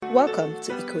Welcome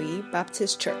to Ikoyi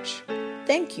Baptist Church.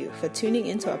 Thank you for tuning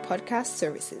into our podcast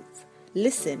services.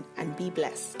 Listen and be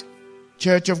blessed.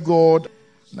 Church of God,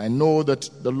 I know that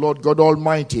the Lord God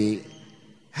Almighty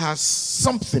has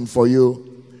something for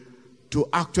you to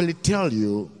actually tell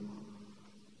you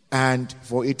and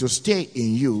for it to stay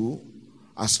in you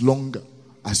as long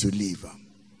as you live.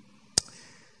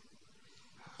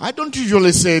 I don't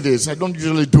usually say this, I don't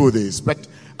usually do this, but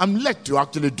I'm led to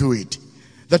actually do it.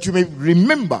 That you may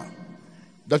remember.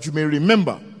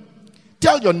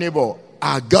 Tell your neighbor,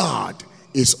 our God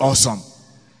is awesome.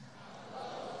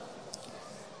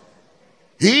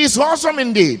 He is awesome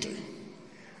indeed.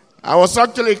 I was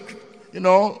actually,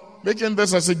 making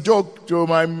this as a joke to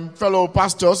my fellow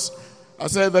pastors. I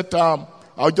said that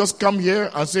I'll just come here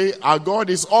and say, our God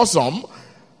is awesome,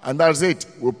 and that's it.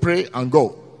 We'll pray and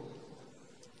go.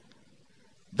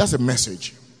 That's a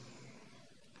message.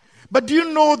 But do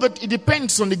you know that it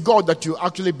depends on the God that you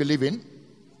actually believe in?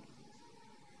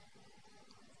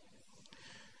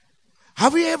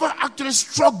 Have you ever actually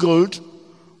struggled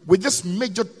with this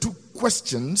major two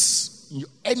questions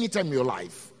any time in your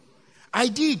life? I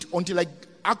did until I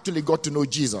actually got to know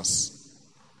Jesus.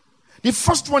 The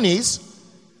first one is,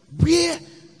 where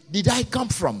did I come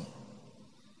from?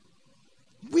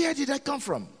 Where did I come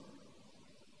from?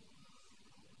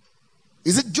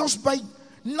 Is it just by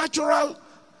natural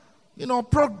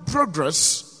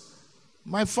progress?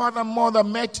 My father and mother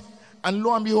met, and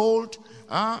lo and behold,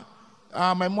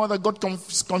 my mother got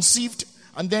conceived,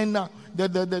 and then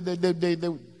the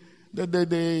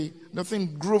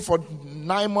thing grew for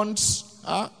 9 months,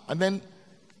 and then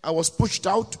I was pushed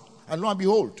out, and lo and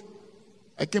behold,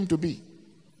 I came to be.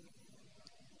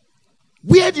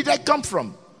 Where did I come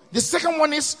from? The second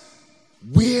one is,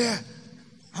 where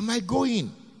am I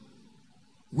going?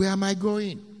 Where am I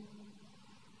going?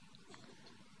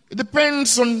 It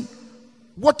depends on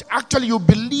what actually you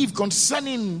believe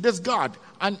concerning this God,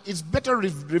 and it's better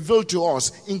revealed to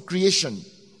us in creation.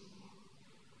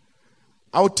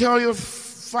 I'll tell you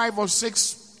 5 or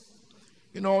 6,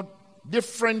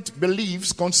 different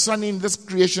beliefs concerning this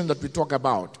creation that we talk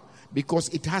about, because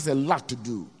it has a lot to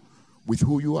do with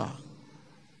who you are.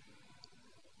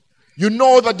 You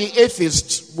know that the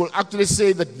atheists will actually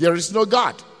say that there is no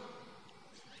God.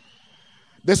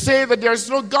 They say that there is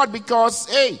no God because,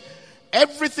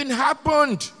 everything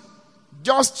happened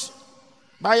just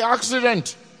by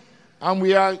accident, and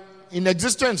we are in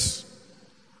existence.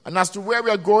 And as to where we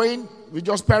are going, we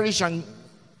just perish and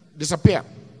disappear.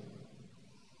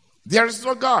 There is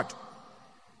no God.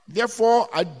 Therefore,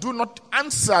 I do not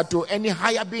answer to any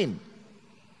higher being.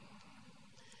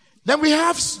 Then we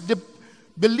have the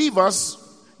believers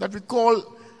that we call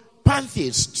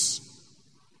pantheists.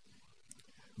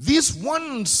 These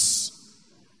ones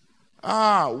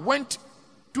went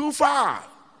too far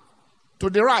to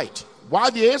the right,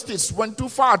 while the atheists went too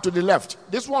far to the left.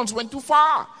 These ones went too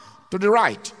far to the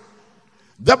right.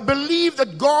 They believe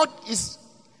that God is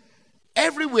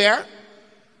everywhere,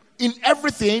 in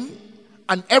everything,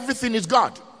 and everything is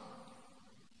God.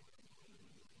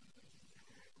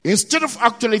 Instead of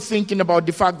actually thinking about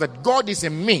the fact that God is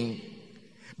in me,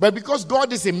 but because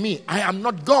God is in me, I am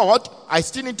not God, I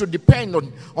still need to depend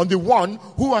on the one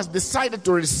who has decided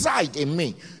to reside in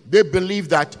me. They believe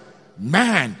that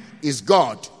man is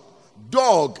God,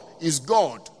 dog is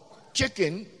God,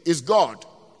 chicken is God,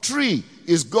 tree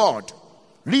is God,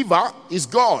 river is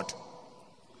God,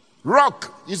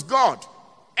 rock is God.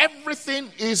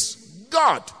 Everything is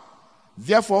God.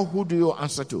 Therefore, who do you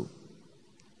answer to?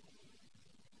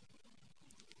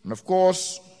 And of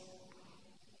course,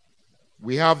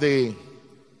 we have the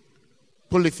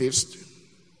polytheists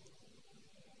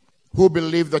who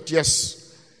believe that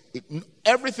yes,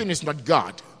 everything is not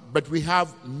God, but we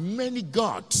have many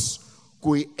gods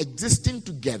coexisting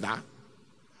together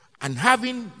and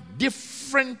having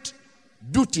different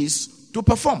duties to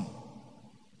perform.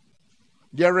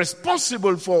 They are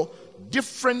responsible for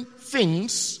different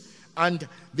things, and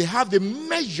they have the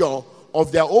measure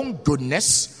of their own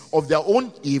goodness, of their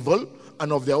own evil,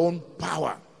 and of their own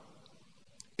power.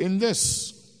 In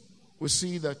this, we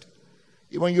see that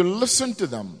when you listen to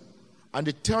them and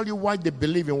they tell you why they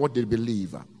believe in what they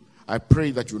believe, I pray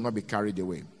that you will not be carried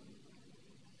away.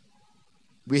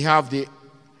 We have the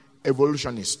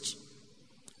evolutionists.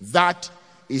 That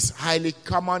is highly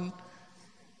common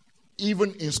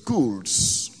even in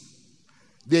schools.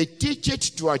 They teach it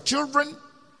to our children,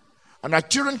 and our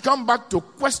children come back to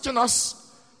question us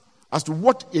as to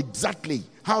what exactly,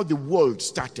 how the world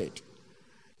started.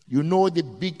 You know the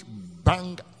Big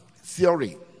Bang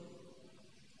Theory.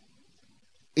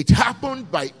 It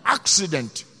happened by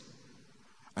accident.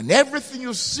 And everything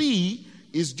you see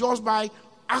is just by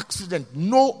accident.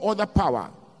 No other power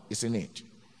is in it.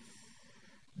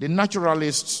 The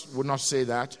naturalists would not say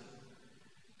that.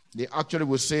 They actually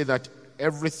would say that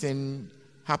everything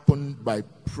happened by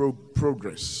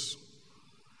progress.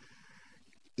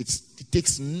 It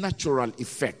takes natural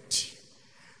effect.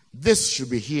 This should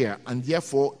be here, and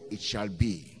therefore it shall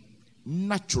be.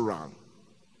 Natural.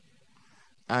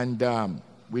 And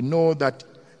we know that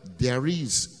there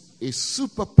is a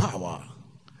superpower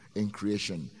in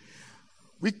creation.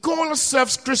 We call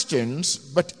ourselves Christians,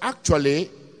 but actually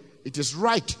it is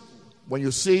right when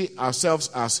you say ourselves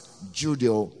as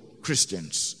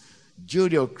Judeo-Christians.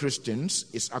 Judeo-Christians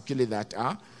is actually that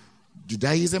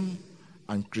Judaism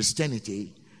and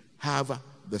Christianity have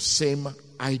the same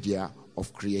idea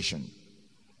of creation.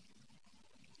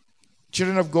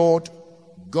 Children of God,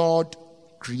 God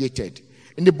created.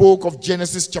 In the book of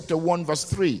Genesis chapter 1 verse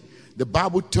 3, the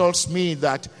Bible tells me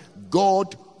that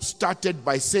God started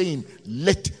by saying,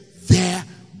 "Let there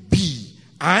be,"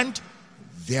 and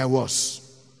there was.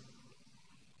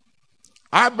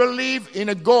 I believe in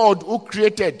a God who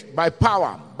created by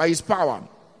his power.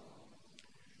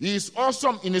 He is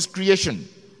awesome in his creation.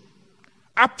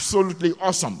 Absolutely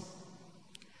awesome.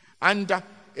 And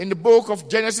in the book of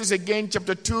Genesis again,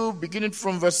 chapter 2, beginning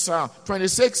from verse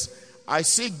 26, I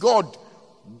see God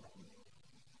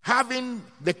having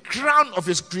the crown of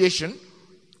his creation,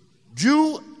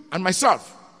 you and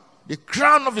myself, the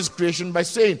crown of his creation, by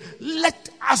saying, "Let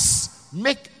us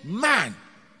make man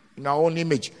in our own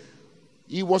image."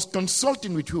 He was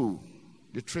consulting with who?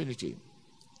 The Trinity.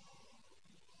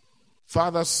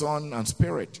 Father, Son, and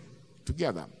Spirit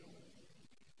together.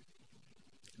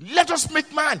 Let us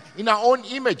make man in our own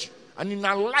image and in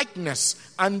our likeness.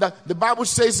 And the Bible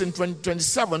says in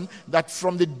 27 that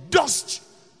from the dust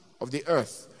of the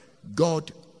earth,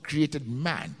 God created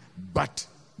man. But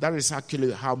that is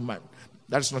actually how man,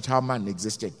 that is not how man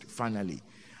existed finally.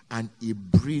 And he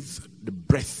breathed the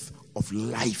breath of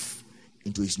life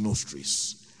into his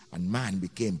nostrils, and man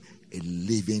became a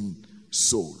living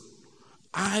soul.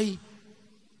 I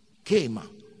came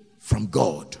from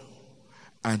God,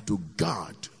 and to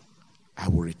God I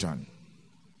will return.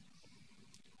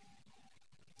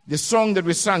 The song that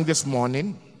we sang this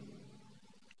morning,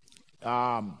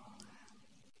 what's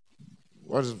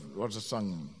the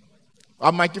song?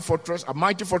 Our mighty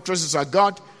fortress is our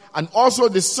God. And also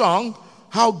the song,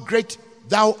 "How Great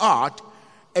Thou Art,"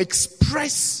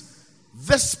 express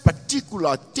this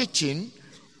particular teaching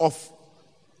of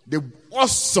the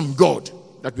awesome God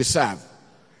that we serve.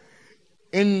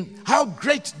 In "How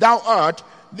Great Thou Art,"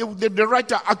 the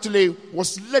writer actually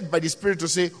was led by the Spirit to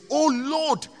say, "Oh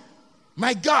Lord,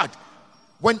 my God,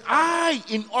 when I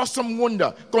in awesome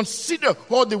wonder consider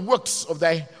all the works of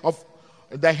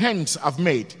thy hands have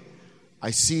made,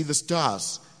 I see the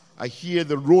stars, I hear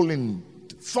the rolling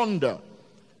thunder,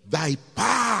 thy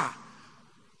power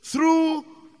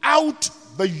throughout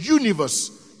the universe,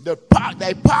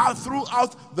 thy power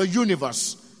throughout the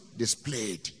universe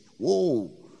displayed."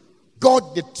 Oh,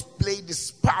 God displayed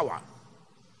his power.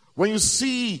 When you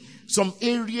see some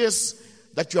areas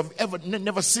that you have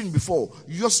never seen before,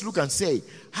 you just look and say,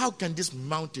 "How can this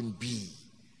mountain be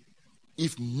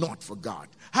if not for God?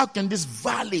 How can this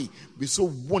valley be so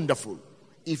wonderful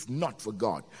if not for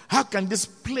God? How can this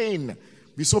plain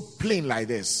be so plain like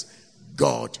this?"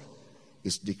 God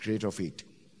is the creator of it.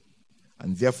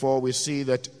 And therefore we see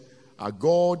that our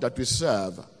God that we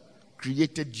serve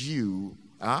created you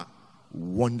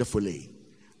wonderfully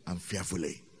and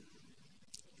fearfully.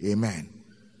 Amen.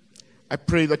 I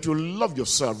pray that you love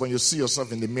yourself when you see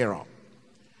yourself in the mirror.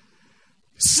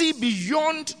 See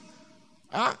beyond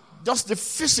just the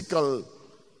physical.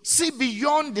 See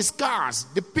beyond the scars,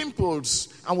 the pimples,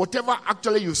 and whatever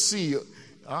actually you see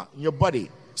in your body.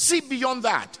 See beyond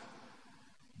that.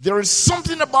 There is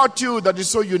something about you that is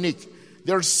so unique.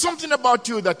 There is something about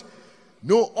you that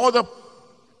no other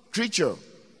creature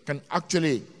can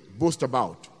actually boast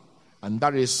about. And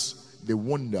that is the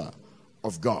wonder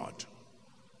of God.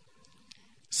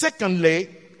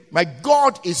 Secondly, my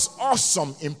God is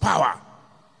awesome in power.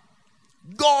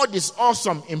 God is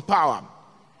awesome in power.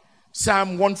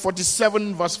 Psalm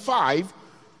 147 verse 5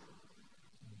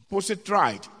 puts it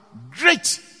right.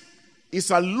 Great is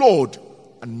our Lord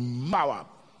and power.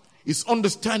 His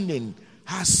understanding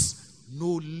has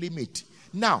no limit.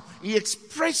 Now, he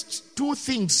expressed two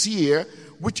things here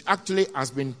which actually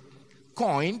has been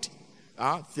coined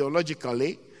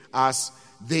theologically as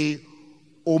the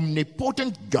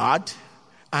omnipotent God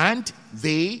and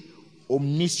the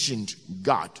omniscient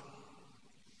God.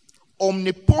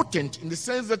 Omnipotent in the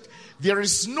sense that there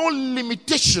is no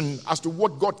limitation as to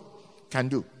what God can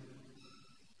do.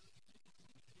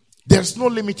 There's no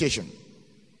limitation.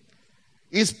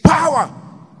 His power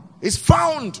is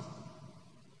found.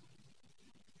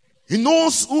 He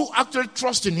knows who actually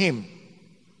trusts in him.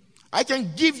 I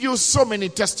can give you so many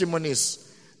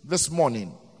testimonies this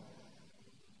morning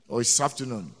or this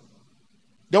afternoon.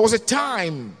 There was a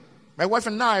time my wife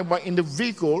and I were in the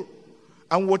vehicle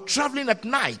and were traveling at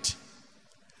night.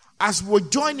 As we were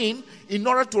joining in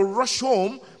order to rush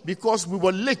home because we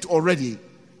were late already.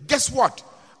 Guess what?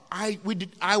 I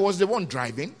was the one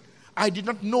driving. I did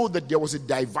not know that there was a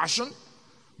diversion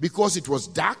because it was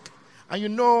dark. And you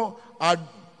know, our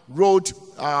road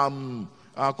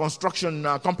construction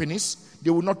companies, they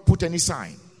would not put any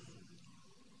sign.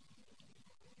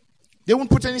 They won't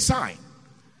put any sign.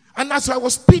 And as I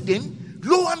was speeding,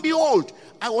 lo and behold,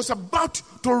 I was about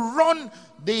to run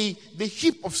the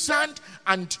heap of sand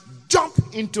and jump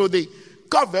into the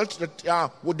culvert that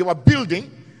they were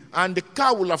building, and the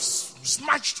car will have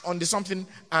smashed onto something,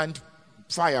 and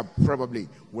fire probably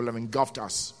will have engulfed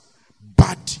us.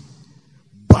 But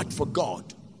for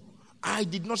God, I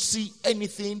did not see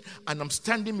anything, and I'm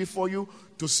standing before you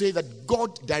to say that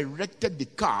God directed the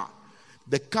car.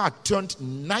 The car turned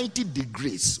 90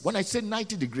 degrees. When I say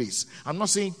 90 degrees, I'm not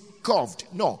saying curved.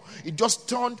 No, it just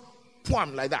turned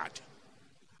plumb like that.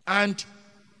 And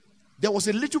there was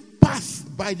a little path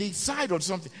by the side or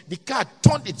something. The car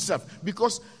turned itself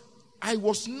because I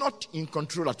was not in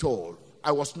control at all.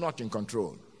 I was not in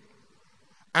control.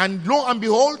 And lo and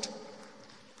behold,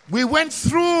 we went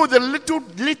through the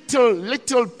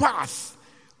little path.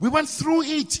 We went through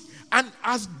it. And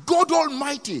as God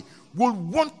Almighty will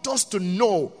want us to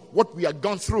know what we had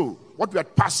gone through, what we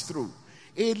had passed through,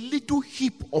 a little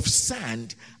heap of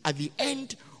sand at the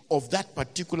end of that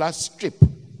particular strip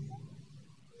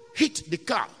hit the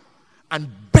car and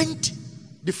bent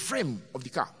the frame of the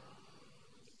car.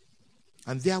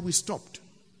 And there we stopped.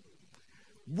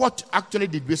 What actually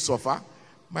did we suffer?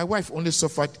 My wife only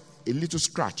suffered a little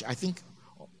scratch, I think,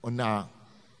 on her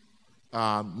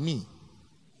knee.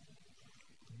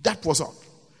 That was all.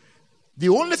 The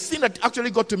only thing that actually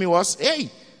got to me was, hey,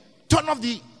 turn off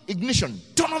the ignition.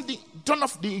 Turn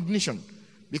off the ignition.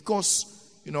 Because,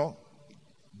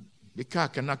 the car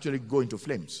can actually go into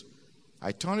flames.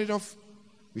 I turned it off.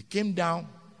 We came down.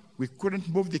 We couldn't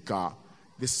move the car.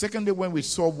 The second day when we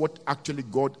saw what actually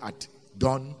God had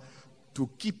done to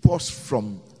keep us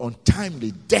from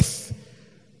untimely death,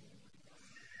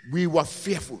 we were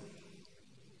fearful.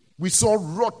 We saw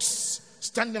rods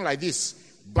standing like this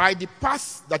by the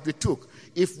path that we took.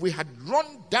 If we had run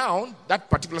down that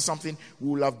particular something, we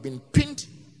would have been pinned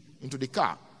into the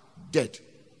car, dead.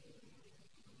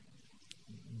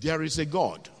 There is a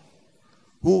God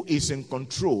who is in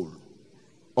control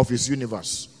of his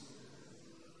universe.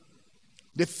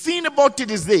 The thing about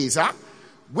it is this,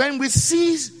 when we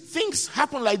see things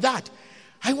happen like that,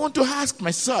 I want to ask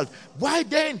myself, why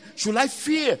then should I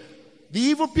fear the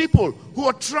evil people who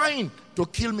are trying to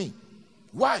kill me?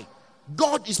 Why?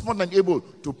 God is more than able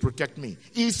to protect me.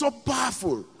 He is so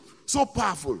powerful, so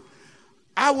powerful.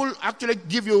 I will actually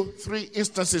give you 3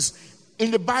 instances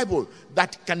in the Bible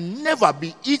that can never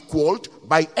be equaled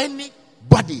by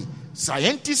anybody,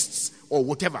 scientists or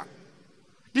whatever.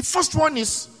 The first one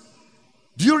is,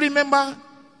 do you remember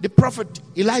the prophet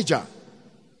Elijah?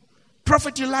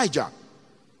 Prophet Elijah.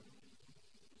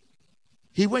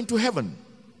 He went to heaven.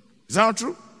 Is that not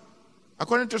true?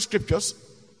 According to scriptures,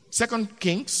 2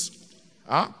 Kings,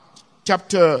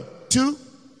 chapter 2,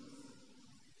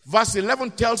 verse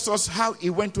 11 tells us how he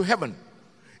went to heaven.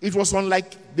 It was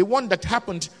unlike the one that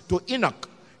happened to Enoch.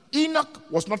 Enoch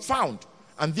was not found,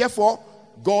 and therefore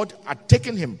God had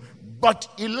taken him. But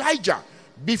Elijah,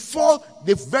 before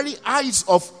the very eyes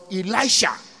of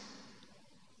Elisha,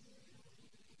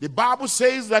 the Bible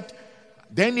says that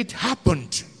then it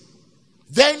happened.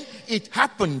 Then it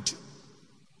happened,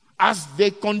 as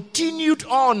they continued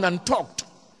on and talked,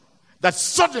 that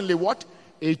suddenly what?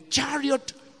 A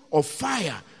chariot of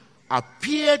fire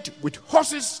appeared with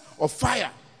horses of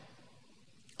fire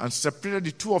and separated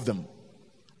the two of them.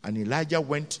 And Elijah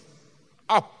went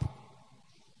up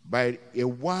by a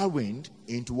whirlwind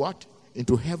into what?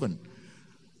 Into heaven.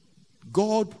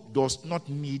 God does not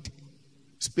need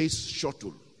space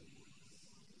shuttle.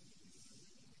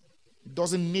 He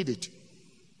doesn't need it.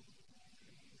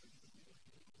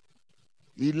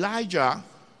 Elijah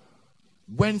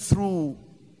went through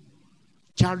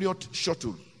chariot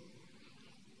shuttle.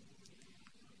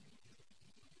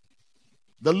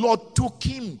 The Lord took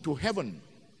him to heaven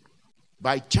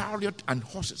by chariot and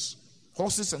horses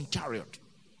and chariot.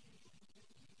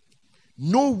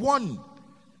 No one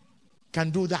can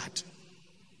do that.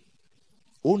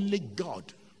 Only God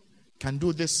can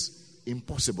do this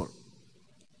impossible.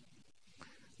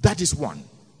 That is one.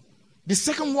 The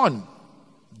second one,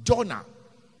 Jonah.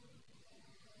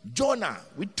 Jonah,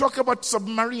 we talk about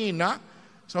submarine.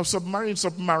 So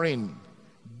submarine.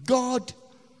 God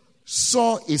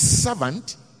saw a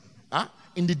servant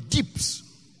in the deeps,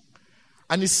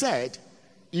 and he said,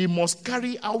 he must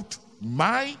carry out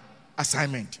my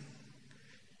assignment.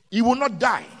 He will not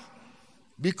die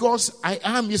because I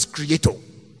am his creator.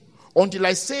 Until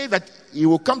I say that he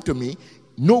will come to me,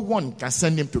 no one can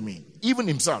send him to me, even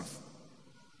himself.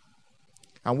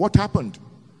 And what happened?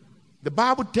 The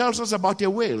Bible tells us about a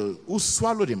whale who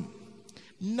swallowed him.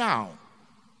 Now,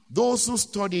 those who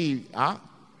study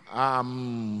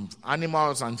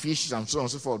animals and fish and so on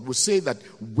and so forth will say that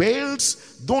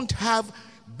whales don't have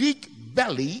big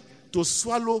belly to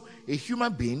swallow a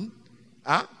human being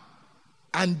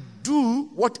and do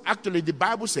what actually the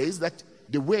Bible says that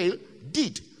the whale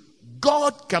did.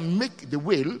 God can make the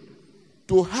whale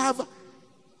to have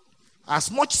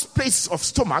as much space of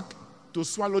stomach to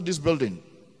swallow this building.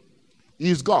 He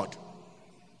is God.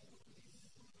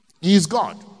 He is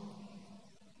God.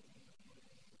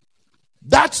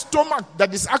 That stomach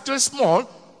that is actually small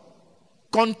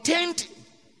contained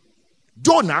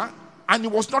Jonah, and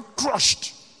it was not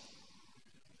crushed.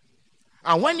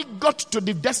 And when he got to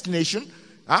the destination,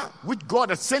 which God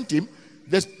had sent him,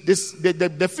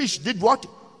 the fish did what?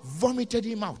 Vomited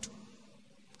him out.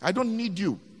 I don't need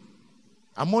you.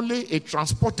 I'm only a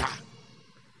transporter.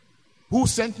 Who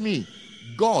sent me?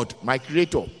 God, my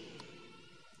creator.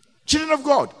 Children of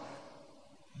God,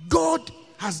 God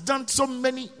has done so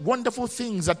many wonderful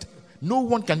things that no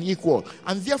one can equal.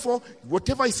 And therefore,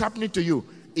 whatever is happening to you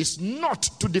is not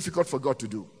too difficult for God to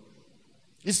do.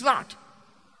 It's not.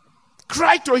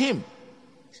 Cry to him.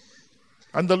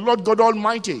 And the Lord God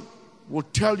Almighty will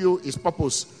tell you his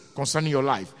purpose concerning your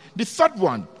life. The third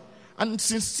one, and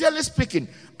sincerely speaking,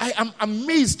 I am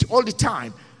amazed all the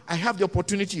time I have the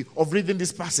opportunity of reading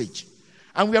this passage.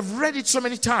 And we have read it so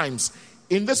many times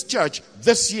in this church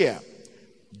this year.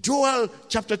 Joel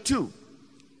chapter 2.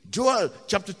 Joel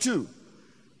chapter 2.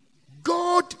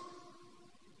 God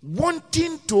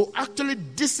wanting to actually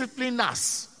discipline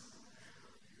us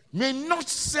may not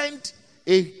send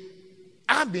an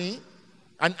army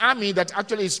that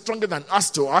actually is stronger than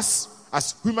us to us,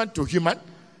 as human to human,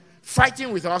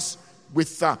 fighting with us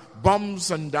with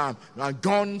bombs and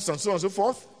guns and so on and so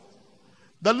forth.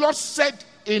 The Lord said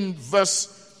in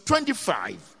verse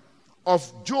 25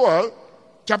 of Joel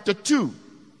chapter 2,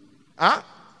 I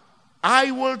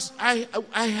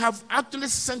have actually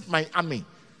sent my army.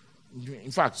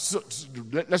 In fact,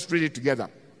 let's read it together.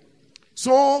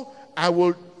 So I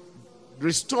will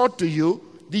restore to you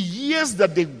the years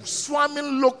that the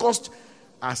swarming locust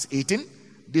has eaten,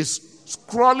 the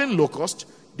crawling locust,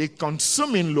 the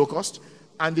consuming locust,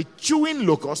 and the chewing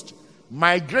locust.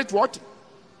 My great what?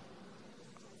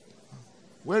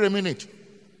 Wait a minute.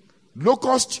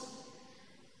 Locust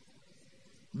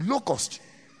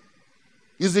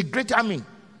is a great army.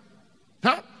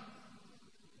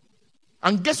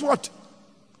 And guess what?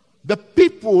 The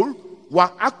people were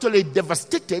actually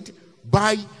devastated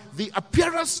by the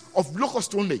appearance of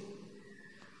locusts only.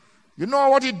 You know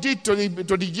what he did to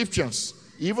the Egyptians?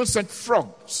 He even sent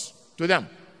frogs to them,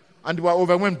 and they were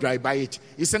overwhelmed by it.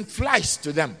 He sent flies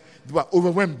to them. They were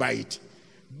overwhelmed by it.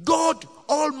 God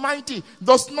Almighty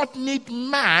does not need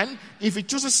man if he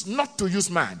chooses not to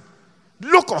use man.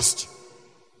 Locust,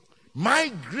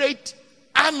 my great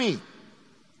army.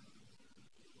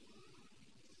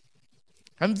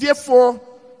 And therefore,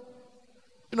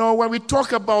 when we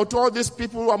talk about all these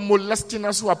people who are molesting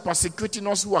us, who are persecuting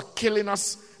us, who are killing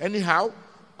us anyhow,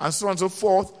 and so on and so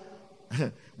forth,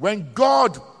 when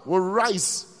God will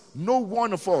rise, no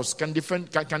one of us can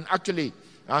actually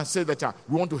say that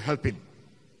we want to help him.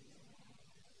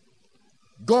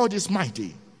 God is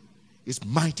mighty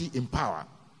in power.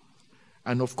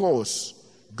 And of course,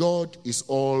 God is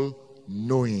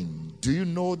all-knowing. Do you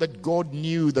know that God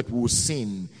knew that we would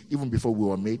sin even before we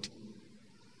were made?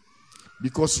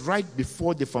 Because right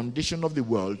before the foundation of the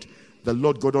world, the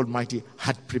Lord God Almighty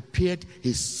had prepared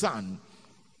his Son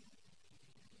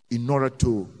in order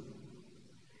to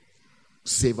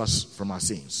save us from our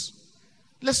sins.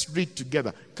 Let's read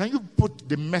together. Can you put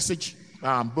the Message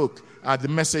book, the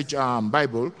Message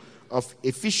Bible of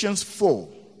Ephesians 4.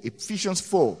 Ephesians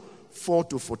 4, 4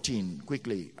 to 14,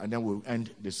 quickly, and then we'll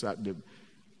end this.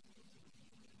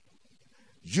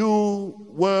 You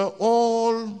were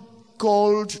all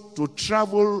called to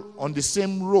travel on the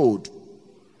same road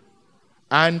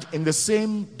and in the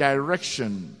same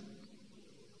direction,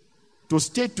 to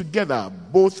stay together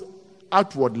both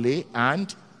outwardly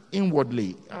and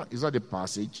inwardly. Is that the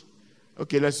passage?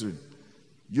 Okay, let's read.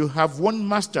 You have one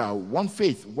master, one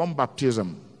faith, one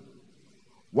baptism,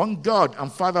 one God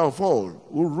and Father of all,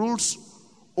 who rules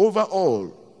over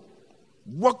all,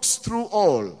 works through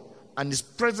all, and is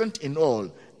present in all.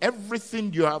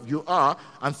 Everything you are,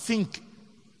 and think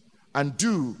and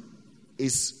do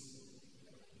is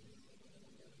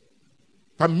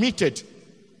permeated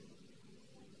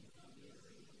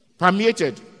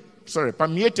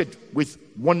with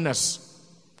oneness.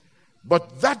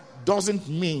 But that doesn't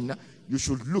mean you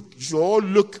should all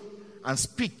look and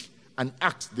speak and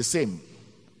act the same.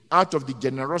 Out of the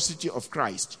generosity of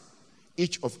Christ,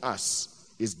 each of us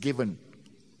is given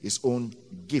his own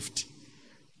gift.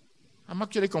 I'm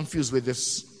actually confused with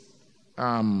this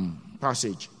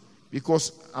passage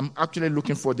because I'm actually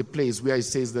looking for the place where it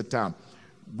says that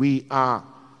we are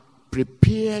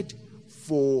prepared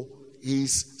for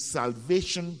his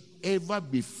salvation ever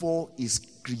before his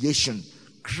creation.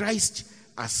 Christ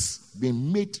has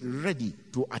been made ready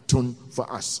to atone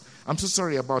for us. I'm so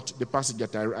sorry about the passage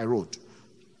that I wrote.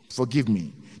 Forgive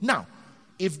me. Now,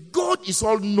 if God is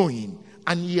all-knowing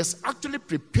and he has actually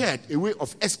prepared a way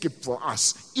of escape for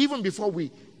us even before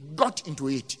we got into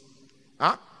it,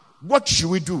 what should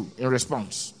we do in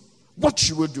response? What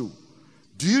should we do?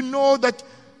 Do you know that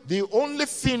the only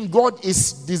thing God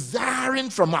is desiring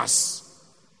from us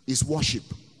is worship?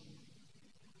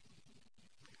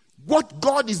 What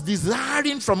God is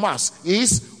desiring from us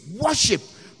is worship.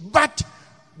 But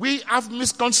we have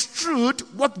misconstrued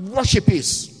what worship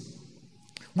is.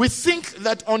 We think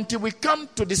that until we come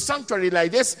to the sanctuary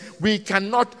like this, we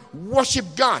cannot worship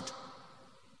God.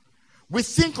 We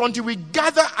think until we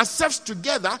gather ourselves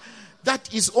together,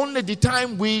 that is only the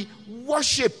time we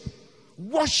worship.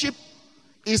 Worship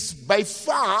is by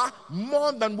far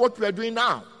more than what we are doing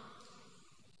now.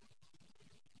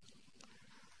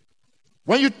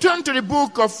 When you turn to the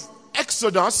book of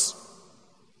Exodus,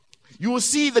 you will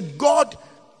see that God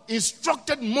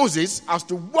instructed Moses as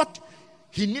to what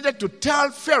he needed to tell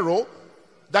Pharaoh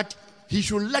that he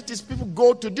should let his people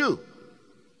go to do.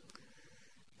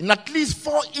 In at least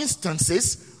 4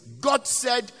 instances, God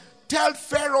said, tell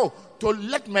Pharaoh to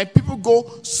let my people go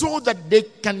so that they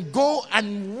can go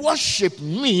and worship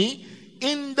me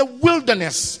in the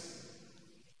wilderness.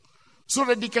 So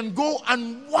that they can go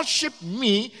and worship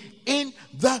me in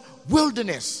the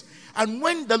wilderness. And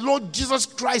when the Lord Jesus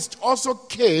Christ also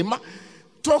came,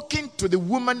 talking to the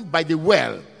woman by the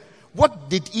well, what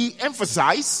did he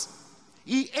emphasize?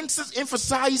 He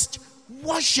emphasized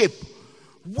worship.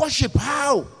 Worship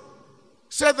how?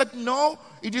 Said that no,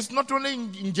 it is not only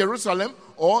in Jerusalem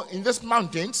or in these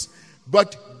mountains,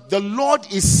 but the Lord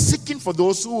is seeking for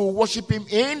those who will worship him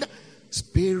in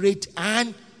spirit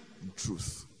and in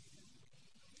truth.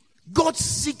 God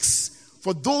seeks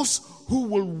for those who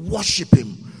will worship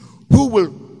him, who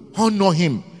will honor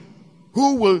him,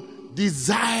 who will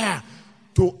desire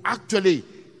to actually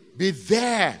be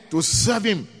there to serve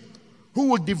him, who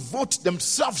will devote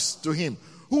themselves to him,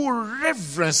 who will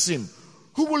reverence him,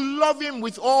 who will love him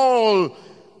with all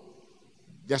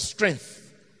their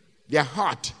strength, their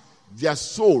heart, their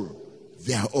soul,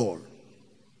 their all.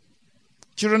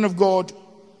 Children of God,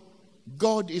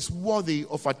 God is worthy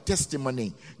of our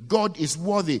testimony. God is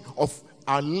worthy of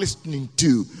our listening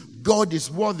to. God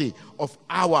is worthy of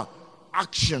our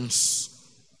actions.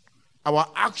 Our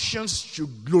actions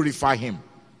should glorify him.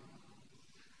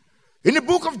 In the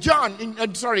book of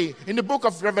in the book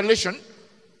of Revelation,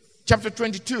 chapter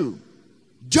 22,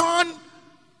 John,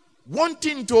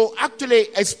 wanting to actually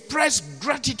express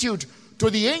gratitude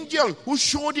to the angel who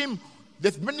showed him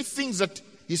the many things that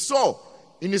he saw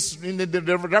in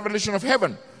the revelation of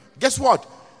heaven. Guess what?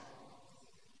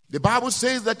 The Bible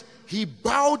says that he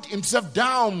bowed himself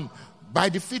down by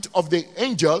the feet of the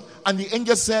angel, and the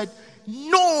angel said,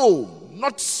 no,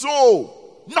 not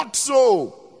so, not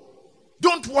so.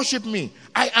 Don't worship me.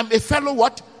 I am a fellow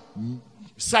what?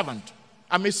 Servant.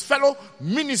 I'm a fellow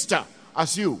minister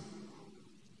as you.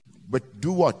 But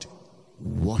do what?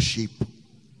 Worship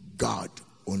God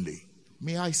only.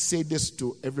 May I say this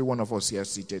to every one of us here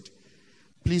seated?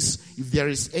 Please, if there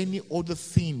is any other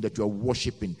thing that you are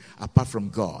worshiping apart from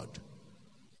God,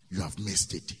 you have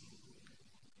missed it.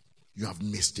 You have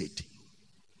missed it.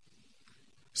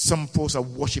 Some folks are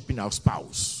worshiping our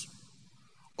spouse.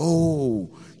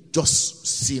 Oh, just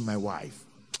see my wife.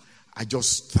 I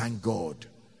just thank God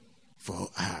for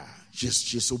her.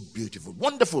 She's so beautiful.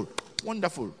 Wonderful.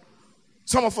 Wonderful.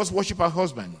 Some of us worship our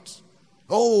husbands.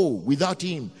 Oh, without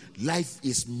him, life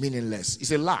is meaningless.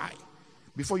 It's a lie.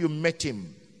 Before you met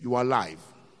him, you were alive.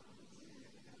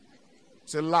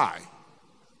 It's a lie.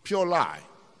 Pure lie.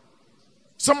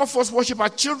 Some of us worship our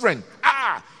children.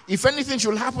 if anything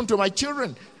should happen to my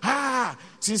children,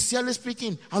 sincerely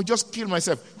speaking, I'll just kill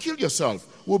myself. Kill yourself.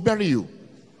 We'll bury you.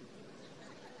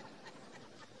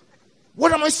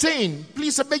 What am I saying?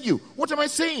 Please, I beg you. What am I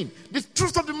saying? The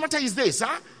truth of the matter is this,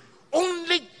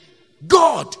 only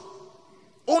God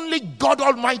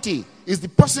Almighty is the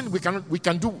person we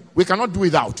cannot do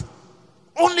without.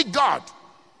 Only God.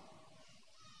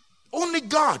 Only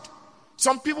God.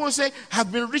 Some people will say,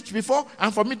 I've been rich before,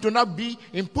 and for me to not be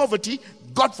in poverty,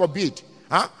 God forbid.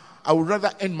 I would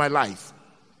rather end my life.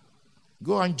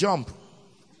 Go and jump.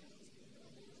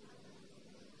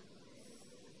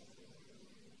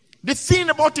 The thing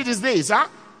about it is this,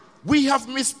 we have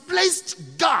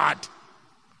misplaced God,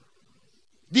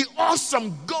 the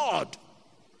awesome God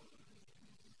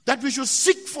that we should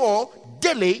seek for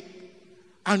daily,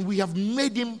 and we have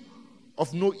made him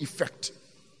of no effect.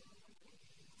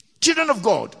 Children of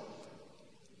God,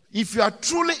 if you are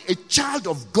truly a child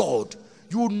of God,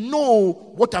 you know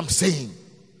what I'm saying.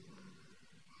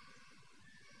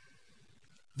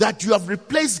 That you have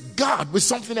replaced God with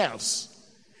something else.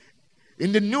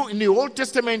 In the Old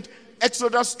Testament,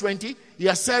 Exodus 20, he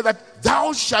has said that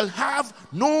thou shalt have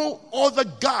no other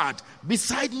God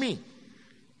beside me.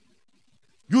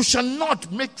 You shall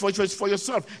not make for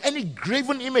yourself any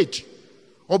graven image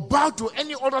or bow to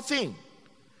any other thing.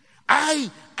 I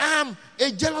am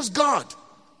a jealous God.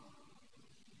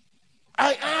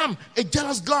 I am a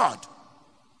jealous God.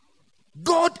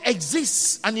 God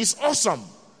exists and is awesome.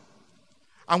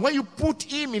 And when you put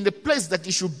him in the place that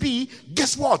he should be,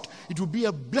 guess what? It will be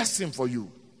a blessing for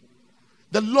you.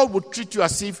 The Lord will treat you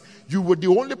as if you were the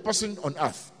only person on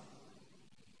earth.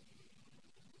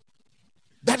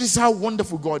 That is how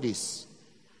wonderful God is.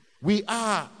 We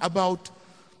are about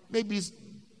maybe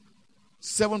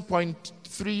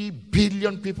 7.3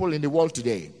 billion people in the world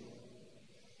today.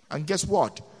 And guess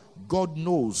what? God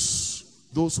knows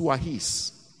those who are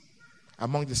his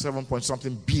among the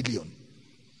 7-point-something billion.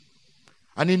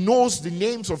 And he knows the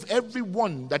names of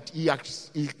everyone that he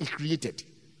created.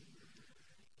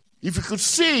 If you could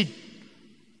say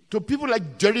to people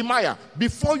like Jeremiah,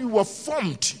 before you were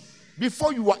formed,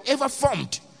 before you were ever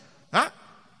formed, I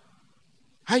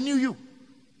knew you.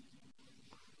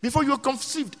 Before you were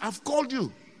conceived, I've called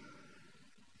you.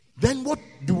 Then what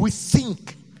do we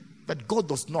think that God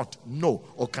does not know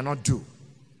or cannot do?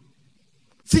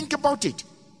 Think about it.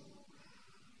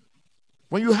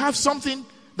 When you have something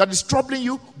that is troubling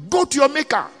you, go to your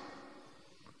maker.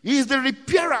 He is the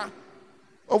repairer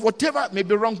of whatever may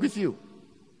be wrong with you.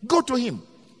 Go to him.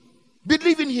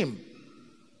 Believe in him.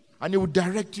 And he will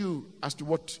direct you as to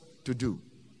what to do.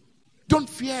 Don't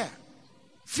fear.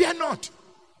 Fear not.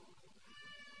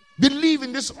 Believe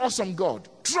in this awesome God.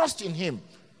 Trust in him.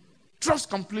 Trust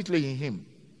completely in him.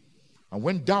 And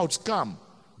when doubts come,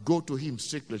 go to him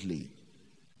secretly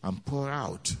and pour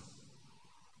out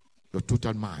your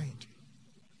total mind.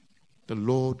 The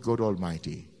Lord God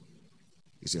Almighty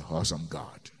is an awesome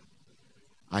God.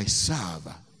 I serve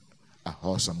an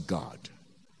awesome God.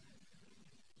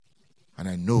 And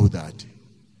I know that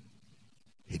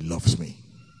he loves me.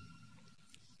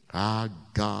 Our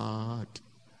God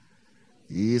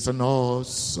is an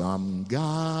awesome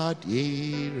God.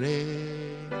 He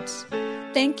reigns.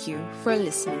 Thank you for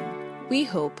listening. We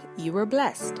hope you were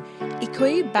blessed.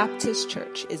 Ikoyi Baptist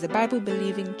Church is a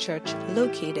Bible-believing church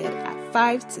located at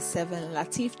 5-7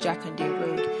 Lateef Jakande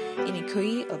Road in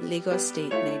Ikoyi of Lagos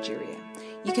State, Nigeria.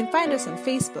 You can find us on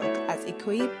Facebook as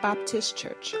Ikoyi Baptist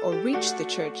Church or reach the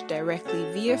church directly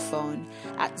via phone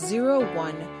at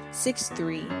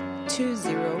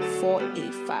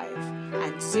 0163204885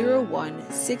 and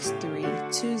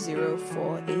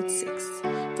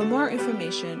 0163204886. For more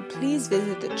information, please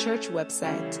visit the church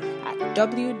website at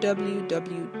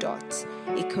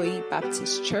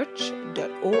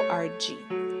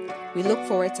www.ikoyibaptistchurch.org. We look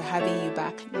forward to having you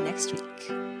back next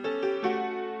week.